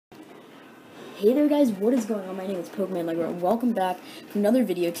Hey there guys, what is going on? My name is Pokemon Legro and welcome back to another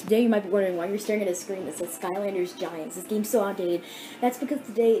video. Today you might be wondering why you're staring at a screen that says Skylanders Giants. This game's so outdated. That's because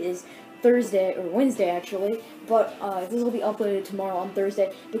today is Thursday, or Wednesday actually, but this will be uploaded tomorrow on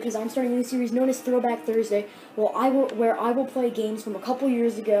Thursday because I'm starting a new series known as Throwback Thursday, where I will play games from a couple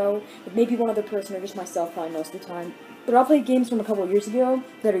years ago, with maybe one other person or just myself probably most of the time. But I'll play games from a couple years ago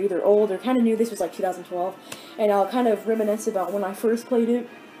that are either old or kind of new. This was like 2012, and I'll kind of reminisce about when I first played it.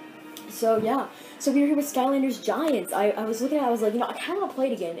 So yeah, so we're here with Skylanders Giants. I was looking at it, I was like, you know, I kind of want to play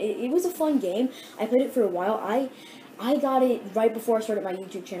it again. It was a fun game. I played it for a while. I got it right before I started my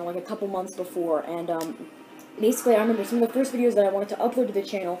YouTube channel, like a couple months before, and basically I remember some of the first videos that I wanted to upload to the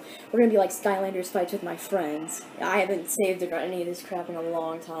channel were going to be like Skylanders fights with my friends. I haven't saved or got any of this crap in a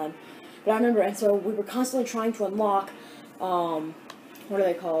long time. But I remember, and so we were constantly trying to unlock, what are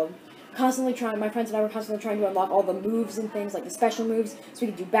they called? My friends and I were constantly trying to unlock all the moves and things, like the special moves, so we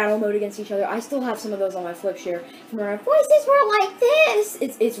could do battle mode against each other. I still have some of those on my flip share from where our voices were like this.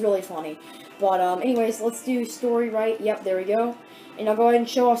 It's really funny. But, anyways, let's do story right. Yep, there we go. And I'll go ahead and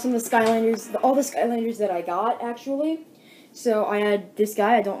show off some of the Skylanders, all the Skylanders that I got, actually. So, I had this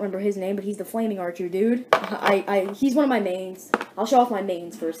guy, I don't remember his name, but he's the Flaming Archer dude. He's one of my mains. I'll show off my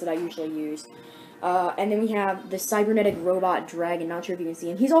mains first that I usually use. And then we have the cybernetic robot dragon, not sure if you can see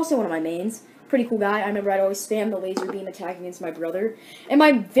him. He's also one of my mains. Pretty cool guy. I remember I'd always spam the laser beam attack against my brother. And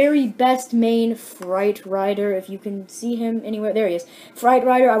my very best main, Fright Rider, if you can see him anywhere. There he is. Fright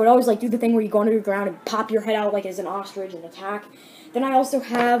Rider, I would always like do the thing where you go under the ground and pop your head out like as an ostrich and attack. Then I also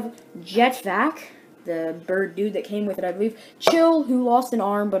have Jetvac, the bird dude that came with it, I believe. Chill, who lost an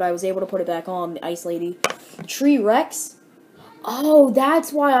arm, but I was able to put it back on, the Ice Lady. Tree Rex. Oh,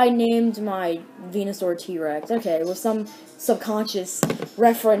 that's why I named my Venusaur T-Rex. Okay, it was some subconscious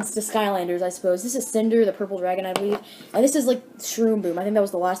reference to Skylanders, I suppose. This is Cinder, the purple dragon, I believe. And this is, like, Shroom Boom. I think that was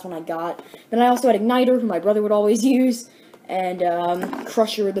the last one I got. Then I also had Igniter, who my brother would always use. And,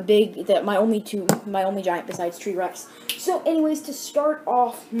 Crusher, my only giant besides T-Rex. So, anyways, to start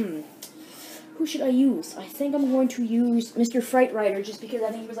off, who should I use? I think I'm going to use Mr. Fright Rider, just because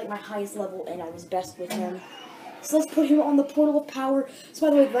I think he was, like, my highest level, and I was best with him. So let's put him on the Portal of Power. So by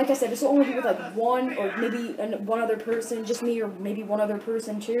the way, like I said, this will only be with like one or maybe one other person, just me or maybe one other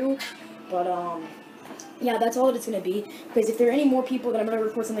person too. But yeah, that's all that it's going to be. Because if there are any more people, then I'm going to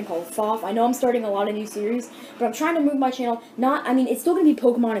record something called FOF. I know I'm starting a lot of new series, but I'm trying to move my channel. It's still going to be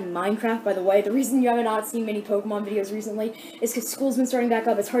Pokemon and Minecraft, by the way. The reason you have not seen many Pokemon videos recently is because school's been starting back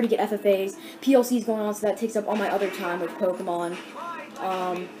up. It's hard to get FFAs. PLC's going on, so that takes up all my other time with Pokemon.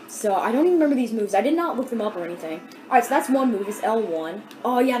 So I don't even remember these moves. I did not look them up or anything. Alright, so that's one move, is L1.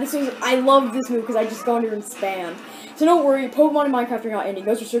 Oh yeah, I love this move because I just go under and spam. So don't worry, Pokemon and Minecraft are not ending.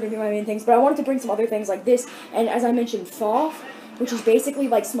 Those are sort of my main things, but I wanted to bring some other things like this, and as I mentioned, FOF, which is basically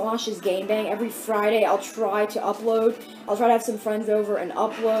like Smosh's Game Bang. Every Friday I'll try to have some friends over and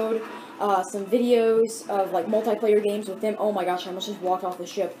upload some videos of like multiplayer games with them. Oh my gosh, I almost just walked off the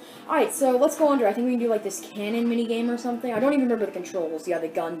ship. Alright, so let's go under. I think we can do like this cannon minigame or something. I don't even remember the controls. Yeah, the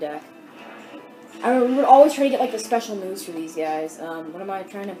gun deck. I remember we would always try to get like the special moves for these guys. What am I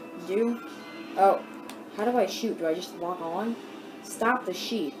trying to do? Oh, how do I shoot? Do I just walk on? Stop the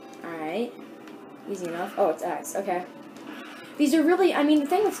sheep. Alright. Easy enough. Oh, it's X. Okay. These are really, the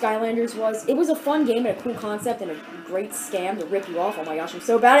thing with Skylanders was, it was a fun game and a cool concept and a great scam to rip you off. Oh my gosh, I'm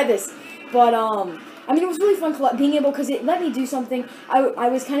so bad at this. But, it was really fun being able, because it let me do something. I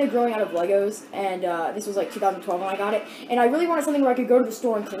was kind of growing out of Legos, and this was like 2012 when I got it, and I really wanted something where I could go to the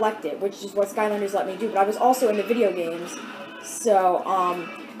store and collect it, which is what Skylanders let me do, but I was also into video games. So,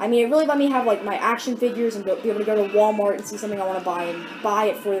 it really let me have, like, my action figures and be able to go to Walmart and see something I want to buy and buy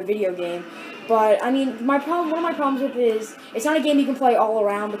it for the video game. But, one of my problems with it is, it's not a game you can play all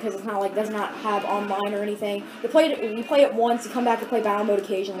around because it's not like, does not have online or anything. You play it once, you come back to play battle mode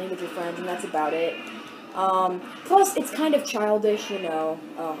occasionally with your friends, and that's about it. Plus, it's kind of childish, you know.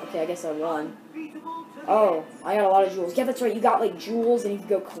 Oh, okay, I guess I won. Oh, I got a lot of jewels. Yeah, that's right, you got, like, jewels, and you can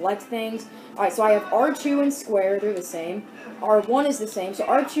go collect things. Alright, so I have R2 and square, they're the same. R1 is the same, so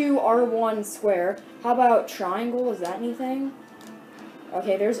R2, R1, square. How about triangle, is that anything?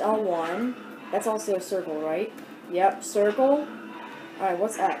 Okay, there's L1. That's also a circle, right? Yep, circle. Alright,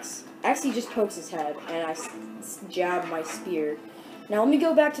 what's X? X, he just pokes his head, and I jab my spear. Now, let me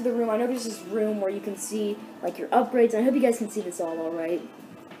go back to the room. I know there's this room where you can see, like, your upgrades. I hope you guys can see this all alright.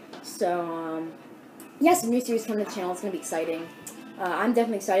 So, yeah, some new series coming to the channel. It's going to be exciting. I'm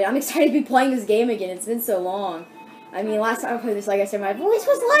definitely excited. I'm excited to be playing this game again. It's been so long. Last time I played this, like I said, my voice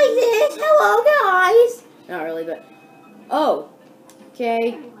was like this. Hello, guys. Not really, but... Oh.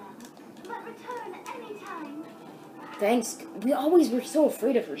 Okay. thanks. We always were so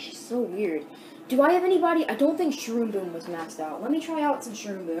afraid of her. She's so weird. Do I have anybody? I don't think Shroom Boom was maxed out. Let me try out some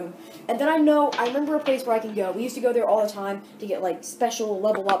Shroom Boom. And then I remember a place where I can go. We used to go there all the time to get, like, special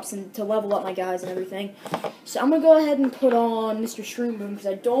level ups and to level up my guys and everything. So I'm going to go ahead and put on Mr. Shroom Boom because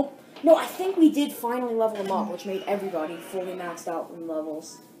I don't... No, I think we did finally level him up, which made everybody fully maxed out in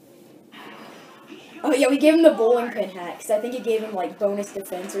levels. Oh, yeah, we gave him the bowling pin hat because I think it gave him, like, bonus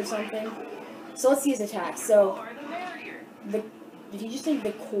defense or something. So let's see his attacks. So, did he just think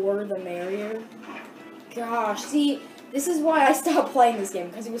the core the merrier? Gosh, see, this is why I stopped playing this game,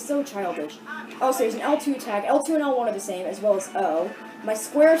 because it was so childish. Oh, so there's an L2 attack. L2 and L1 are the same, as well as O. My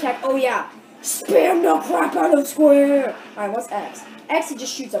square attack, oh yeah, spam the crap out of square! Alright, what's X? X, it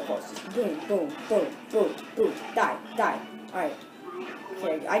just shoots up close. Just boom, boom, boom, boom, boom, die, die. Alright.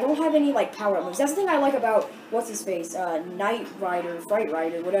 Okay, I don't have any, like, power-up moves. That's the thing I like about, what's-his-face, Knight Rider, Fright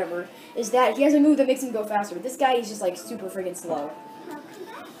Rider, whatever, is that he has a move that makes him go faster. This guy is just, like, super friggin' slow.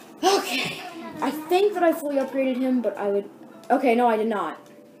 Okay. I think that I fully upgraded him, but I would... Okay, no, I did not.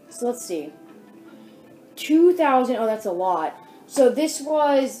 So, let's see. 2,000... Oh, that's a lot. So, this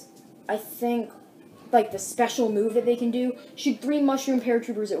was, I think, like, the special move that they can do. Shoot 3 mushroom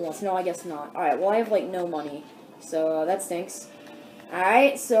paratroopers at once. No, I guess not. Alright, well, I have, like, no money. So, that stinks.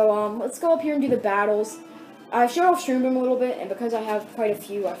 Alright, so, let's go up here and do the battles. I've showed off Shroom Boom a little bit, and because I have quite a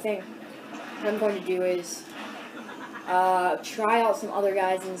few, I think what I'm going to do is try out some other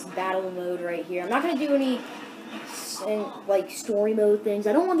guys in this battle mode right here. I'm not going to do any, like, story mode things.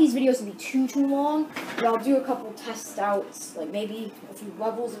 I don't want these videos to be too long, but I'll do a couple test outs, like, maybe a few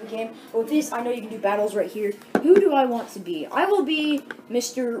levels of the game. But with this, I know you can do battles right here. Who do I want to be? I will be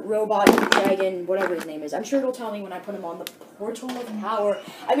Mr. Robot Dragon, whatever his name is. I'm sure it'll tell me when I put him on the Portal of Power.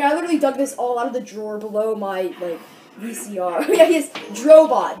 I mean, I literally dug this all out of the drawer below my, like, VCR. Yeah, he is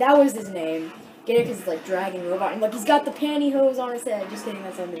Drobot. That was his name. Get it? Because it's like Dragon Robot. And look, he's got the pantyhose on his head. Just kidding,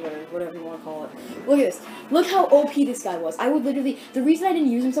 that's underwear, whatever you want to call it. Look at this. Look how OP this guy was. I would literally... The reason I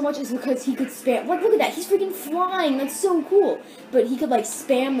didn't use him so much is because he could spam... Like, look at that. He's freaking flying. That's so cool. But he could, like,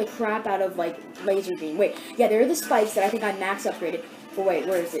 spam the crap out of, like, laser beam. Wait. Yeah, there are the spikes that I think I max upgraded. But wait,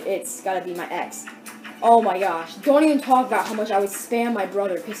 where is it? It's gotta be my X. Oh my gosh. Don't even talk about how much I would spam my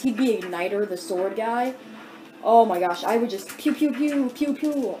brother. Because he'd be Igniter, the sword guy. Oh my gosh. I would just pew, pew, pew, pew,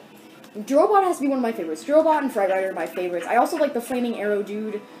 pew. Drobot has to be one of my favorites. Drobot and Fright Rider are my favorites. I also like the Flaming Arrow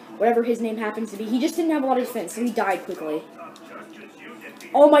dude, whatever his name happens to be. He just didn't have a lot of defense, so he died quickly.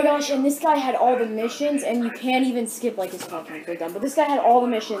 Oh my gosh, and this guy had all the missions, and you can't even skip, like, his fucking done. But this guy had all the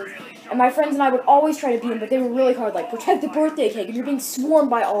missions, and my friends and I would always try to beat him, but they were really hard. Like, protect the birthday cake, and you're being swarmed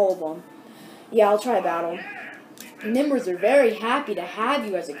by all of them. Yeah, I'll try to battle. Members are very happy to have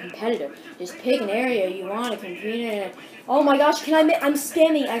you as a competitor. Just pick an area you want to compete in. Oh my gosh, I'm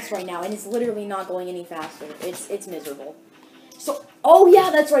spamming X right now, and it's literally not going any faster. It's miserable. So, oh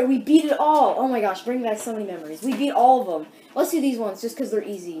yeah, that's right, we beat it all. Oh my gosh, bring back so many memories. We beat all of them. Let's do these ones, just because they're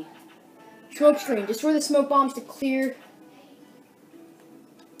easy. Smoke screen. Destroy the smoke bombs to clear...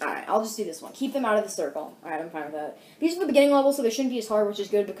 Alright, I'll just do this one. Keep them out of the circle. Alright, I'm fine with that. These are the beginning level, so they shouldn't be as hard, which is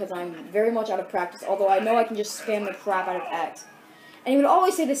good because I'm very much out of practice, although I know I can just spam the crap out of X. And he would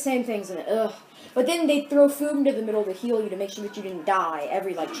always say the same things, and ugh. But then they'd throw food into the middle to heal you to make sure that you didn't die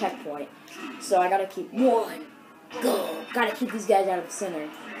every, like, checkpoint. So I gotta keep... One. Go. Gotta keep these guys out of the center.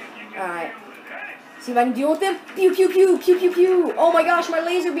 Alright. See if I can deal with them. Pew, pew, pew, pew, pew, pew. Oh my gosh, my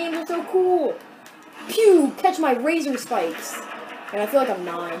laser beams are so cool. Pew. Catch my razor spikes. And I feel like I'm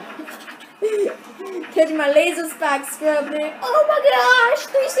 9. Catching my laser spikes, scrubbing. Oh my gosh,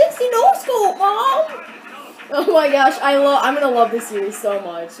 360 no scope, Mom. Oh my gosh, I'm gonna love this series so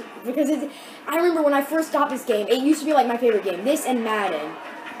much because I remember when I first got this game, it used to be like my favorite game. This and Madden.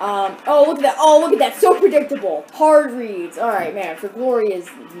 Oh look at that! Oh look at that! So predictable. Hard reads. All right, man. For Glory is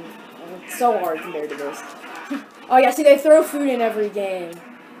so hard compared to this. Oh yeah, see they throw food in every game.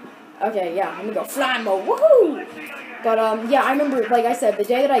 Okay, yeah, I'm gonna go fly mode. Woohoo! But, yeah, I remember, like I said, the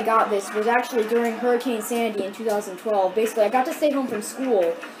day that I got this was actually during Hurricane Sandy in 2012. Basically, I got to stay home from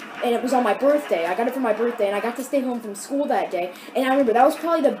school, and it was on my birthday. I got it for my birthday, and I got to stay home from school that day. And I remember, that was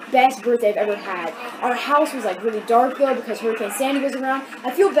probably the best birthday I've ever had. Our house was, like, really dark, though, because Hurricane Sandy was around.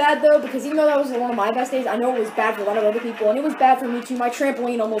 I feel bad, though, because even though that was one of my best days, I know it was bad for a lot of other people, and it was bad for me, too. My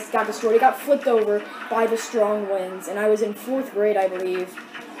trampoline almost got destroyed. It got flipped over by the strong winds, and I was in 4th grade, I believe.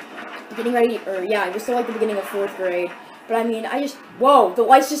 Getting ready, or yeah, it was still like the beginning of 4th grade. But I mean, whoa, the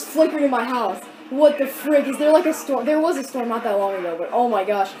lights just flickered in my house. What the frick? Is there like a storm? There was a storm not that long ago, but oh my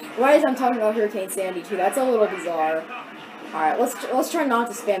gosh. Right as I'm talking about Hurricane Sandy too, that's a little bizarre. Alright, let's try not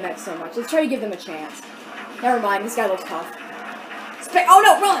to spam X so much. Let's try to give them a chance. Never mind, this guy looks tough. Oh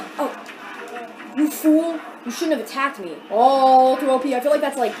no, run! Oh. You fool. You shouldn't have attacked me. Oh, too OP. I feel like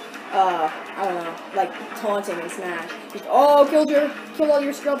that's like, I don't know, like taunting in Smash. Just, oh, kill all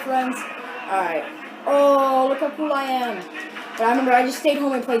your scrub friends. Alright. Oh, look how cool I am. But I remember I just stayed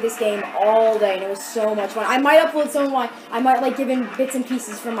home and played this game all day, and it was so much fun. I might upload some of I might like give in bits and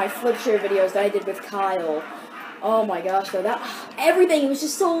pieces from my flip share videos that I did with Kyle. Oh my gosh, though, everything, it was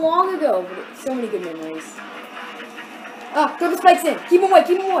just so long ago, but so many good memories. Ah, throw the spikes in. Keep him away,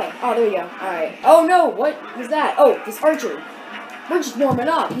 keep him away. Oh, there we go. Alright. Oh no, what was that? Oh, this archer. We're just warming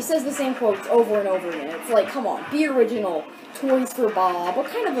up. He says the same quotes over and over again. It's like, come on, be original. Toys for Bob. What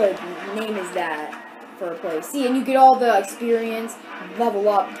kind of a name is that for a place? See, and you get all the experience, level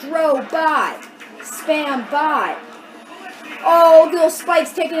up. Throwback. Spam bot. Oh, little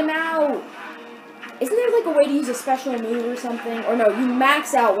spikes taking him out. Isn't there like a way to use a special move or something? Or no, you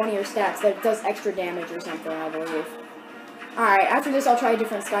max out one of your stats that does extra damage or something, I believe. Alright, after this I'll try a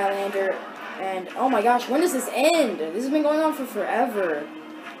different Skylander. And, oh my gosh, when does this end? This has been going on for forever.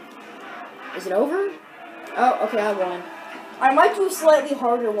 Is it over? Oh, okay, I won. I might do a slightly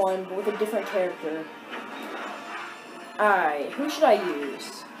harder one, but with a different character. Alright, who should I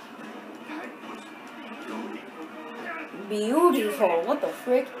use? Beautiful. What the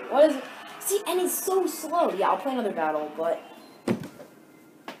frick? What is it? See, and it's so slow. Yeah, I'll play another battle, but...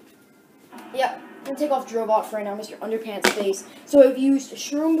 Yep. I'm gonna take off Drobot for right now, Mr. Underpants Face. So I've used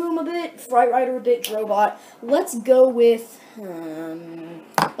Shroom Boom a bit, Fright Rider a bit, Drobot. Let's go with,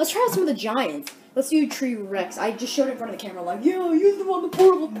 let's try out some of the giants. Let's do T-Rex. I just showed it in front of the camera like, yeah, use them on the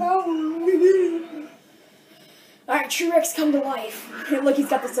portable power. Alright, T-Rex come to life. Look, he's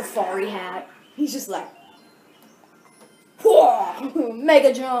got the safari hat. He's just like, whoa,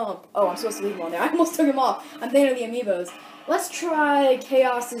 mega jump. Oh, I'm supposed to leave him on there. I almost took him off. I'm thinking of the amiibos. Let's try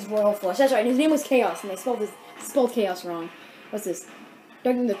Chaos's Royal Flush. That's right, his name was Chaos, and they spelled Chaos wrong. What's this?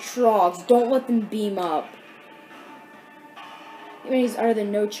 Ducking the Trogs. Don't let them beam up. He's out of the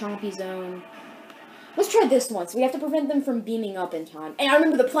no chompy zone. Let's try this one. So we have to prevent them from beaming up in time. And I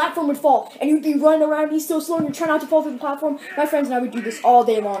remember the platform would fall, and you'd be running around, and he's so slow, and you're trying not to fall through the platform. My friends and I would do this all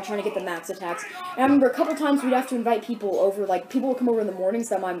day long, trying to get the max attacks. And I remember a couple times we'd have to invite people over, like, people would come over in the mornings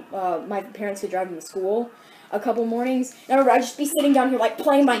that my parents could drive them to school. A couple mornings. And I remember I'd just be sitting down here, like,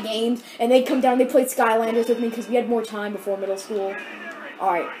 playing my games, and they'd come down and they played Skylanders with me, because we had more time before middle school.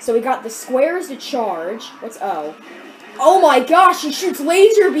 Alright, so we got the squares to charge. What's O? Oh my gosh, he shoots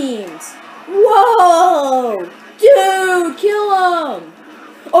laser beams! Whoa! Dude, kill him!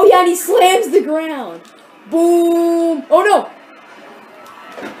 Oh yeah, and he slams the ground. Boom! Oh no!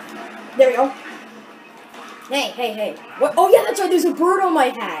 There we go. Hey. What? Oh yeah, that's right, there's a bird on my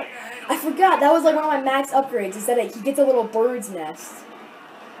hat. I forgot, that was like one of my max upgrades, is that he gets a little bird's nest.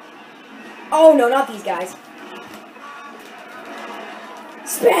 Oh no, not these guys.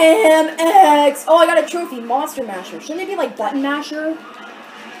 Spam X! Oh, I got a trophy, Monster Masher. Shouldn't it be like Button Masher?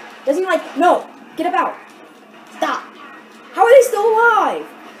 Doesn't he like, no, get about. Stop. How are they still alive?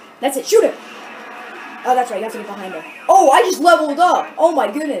 That's it, shoot him. Oh, that's right, you have to get behind him. Oh, I just leveled up. Oh my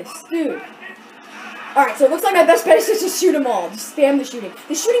goodness, dude. Alright, so it looks like my best bet is just to shoot them all. Just spam the shooting.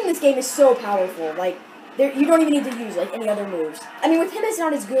 The shooting in this game is so powerful. Like, you don't even need to use, like, any other moves. I mean, with him, it's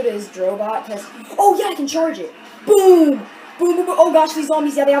not as good as Drobot, because... Oh, yeah, I can charge it. Boom! Boom, boom, boom. Oh, gosh, these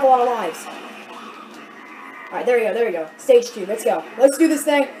zombies, yeah, they have a lot of lives. Alright, there we go. Stage 2, let's go. Let's do this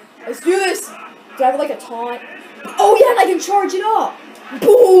thing. Let's do this. Do I have, like, a taunt? Oh, yeah, and I can charge it up.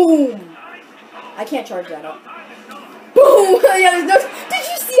 Boom! I can't charge that up. Boom! Yeah, there's no... Did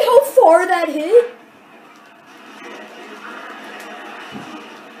you see how far that hit?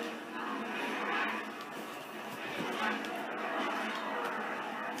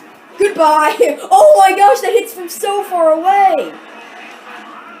 Goodbye! Oh my gosh, that hits from so far away!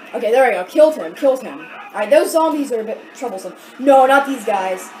 Okay, there we go. Killed him. Alright, those zombies are a bit troublesome. No, not these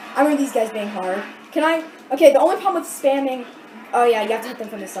guys. I remember these guys being hard. Can I? Okay, the only problem with spamming... Oh yeah, you have to hit them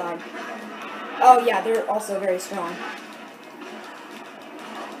from the side. Oh yeah, they're also very strong.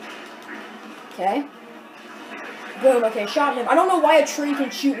 Okay. Boom, okay, shot him. I don't know why a tree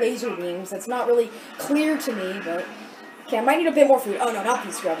can shoot laser beams. That's not really clear to me, but... Okay, I might need a bit more food. Oh no, not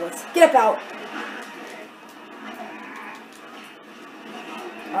these scrublets. Get up out.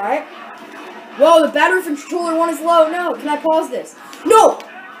 Alright. Whoa, the battery from controller 1 is low. No, can I pause this? No!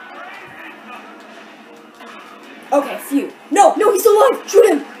 Okay, phew. No, he's still alive! Shoot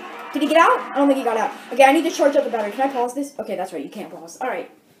him! Did he get out? I don't think he got out. Okay, I need to charge up the battery. Can I pause this? Okay, that's right, you can't pause.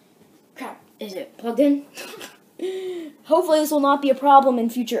 Alright. Crap, is it plugged in? Hopefully this will not be a problem in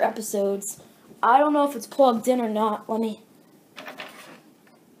future episodes. I don't know if it's plugged in or not. Let me...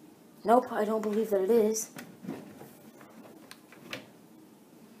 Nope, I don't believe that it is.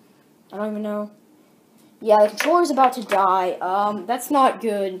 I don't even know. Yeah, the controller's about to die. That's not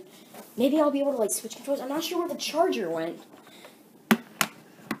good. Maybe I'll be able to, like, switch controls. I'm not sure where the charger went.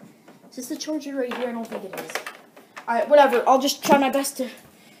 Is this the charger right here? I don't think it is. Alright, whatever. I'll just try my best to...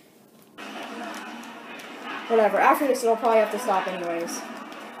 Whatever. After this, I'll probably have to stop anyways.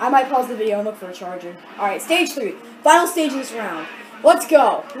 I might pause the video and look for a charger. Alright, stage 3. Final stage of this round. Let's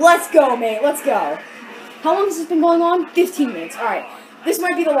go. Let's go, mate. Let's go. How long has this been going on? 15 minutes. Alright. This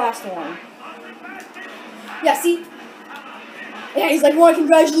might be the last one. Yeah, see? Yeah, he's like, want a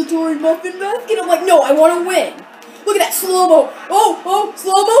congratulatory muffin basket? I'm like, no, I want to win. Look at that slow-mo. Oh,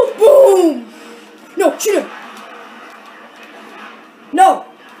 slow-mo. Boom. No, shoot him. No.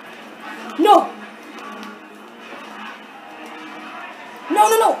 No.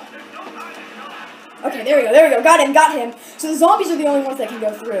 No. Okay, there we go. Got him. So the zombies are the only ones that can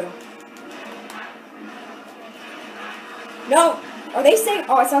go through. No. Are they saying,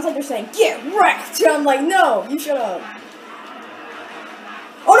 oh, it sounds like they're saying, get wrecked. I'm like, no, you shut up.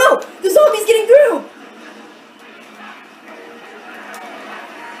 Oh no, the zombie's getting through.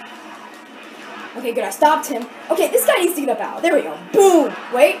 Okay, good, I stopped him. Okay, this guy needs to get up out. There we go. Boom.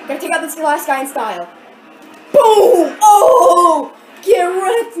 Wait, gotta take out this last guy in style. Boom. Oh, get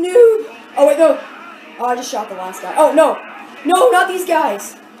wrecked, noob. Oh, wait, no. Oh, I just shot the last guy. Oh, no. No, not these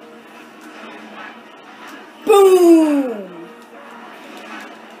guys. Boom.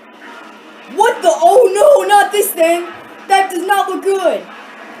 What the? Oh, no, not this thing. That does not look good.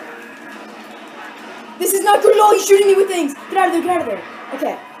 This is not good at all. He's shooting me with things. Get out of there.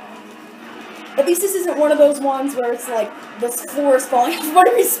 Okay. At least this isn't one of those ones where it's like the floor is falling off. What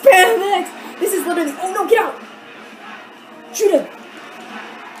do we spam next? This is literally. Oh, no, get out. Shoot him.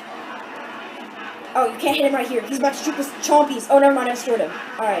 Oh, you can't hit him right here. He's about to shoot the chompies. Oh, never mind. I destroyed him.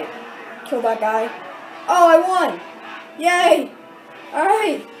 Alright. Kill that guy. Oh, I won. Yay.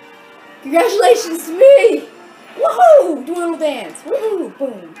 Alright. Congratulations to me. Woohoo. Do a little dance. Woohoo.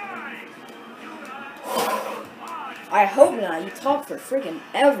 Boom. I hope not. You talk for freaking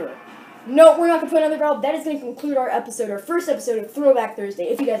ever. No, we're not going to play another round. That is going to conclude our first episode of Throwback Thursday.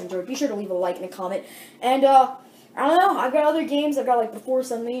 If you guys enjoyed, be sure to leave a like and a comment. And, I don't know. I've got other games. I've got, like, The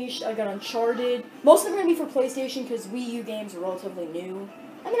Force Unleashed. I've got Uncharted. Most of them are going to be for PlayStation because Wii U games are relatively new.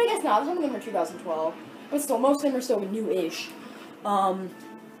 I mean, I guess not. Some of them are 2012. But still, most of them are still new-ish.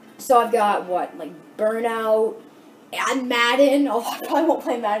 So I've got, what, like, Burnout and Madden. Oh, I probably won't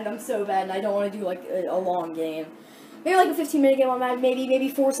play Madden. I'm so bad, and I don't want to do, like, a long game. Maybe like a 15-minute game on Madden, maybe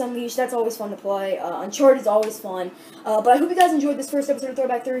Force Unleashed, that's always fun to play. Uncharted is always fun. But I hope you guys enjoyed this first episode of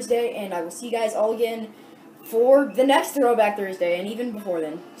Throwback Thursday, and I will see you guys all again for the next Throwback Thursday, and even before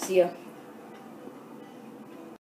then. See ya.